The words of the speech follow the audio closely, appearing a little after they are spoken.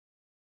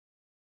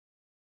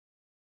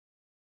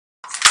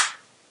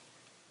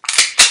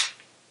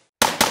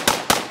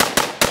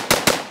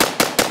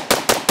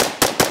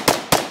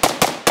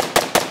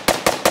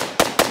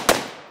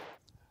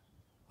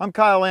I'm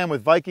Kyle Lamb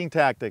with Viking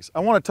Tactics. I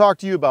want to talk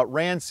to you about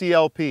RAND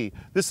CLP.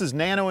 This is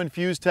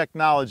nano-infused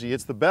technology.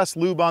 It's the best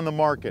lube on the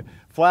market.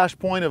 Flash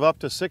point of up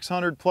to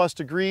 600 plus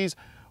degrees,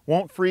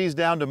 won't freeze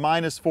down to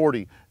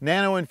 -40.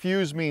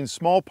 Nano-infused means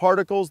small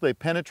particles, they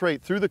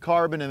penetrate through the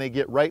carbon and they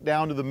get right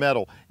down to the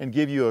metal and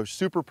give you a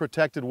super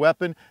protected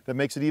weapon that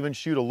makes it even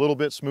shoot a little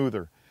bit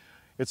smoother.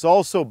 It's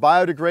also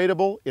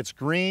biodegradable, it's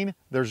green,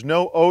 there's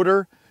no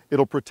odor.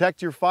 It'll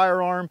protect your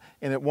firearm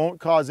and it won't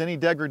cause any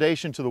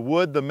degradation to the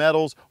wood, the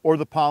metals, or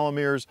the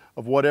polymers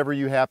of whatever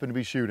you happen to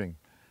be shooting.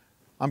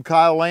 I'm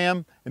Kyle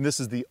Lamb, and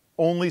this is the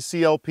only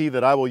CLP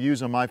that I will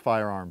use on my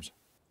firearms.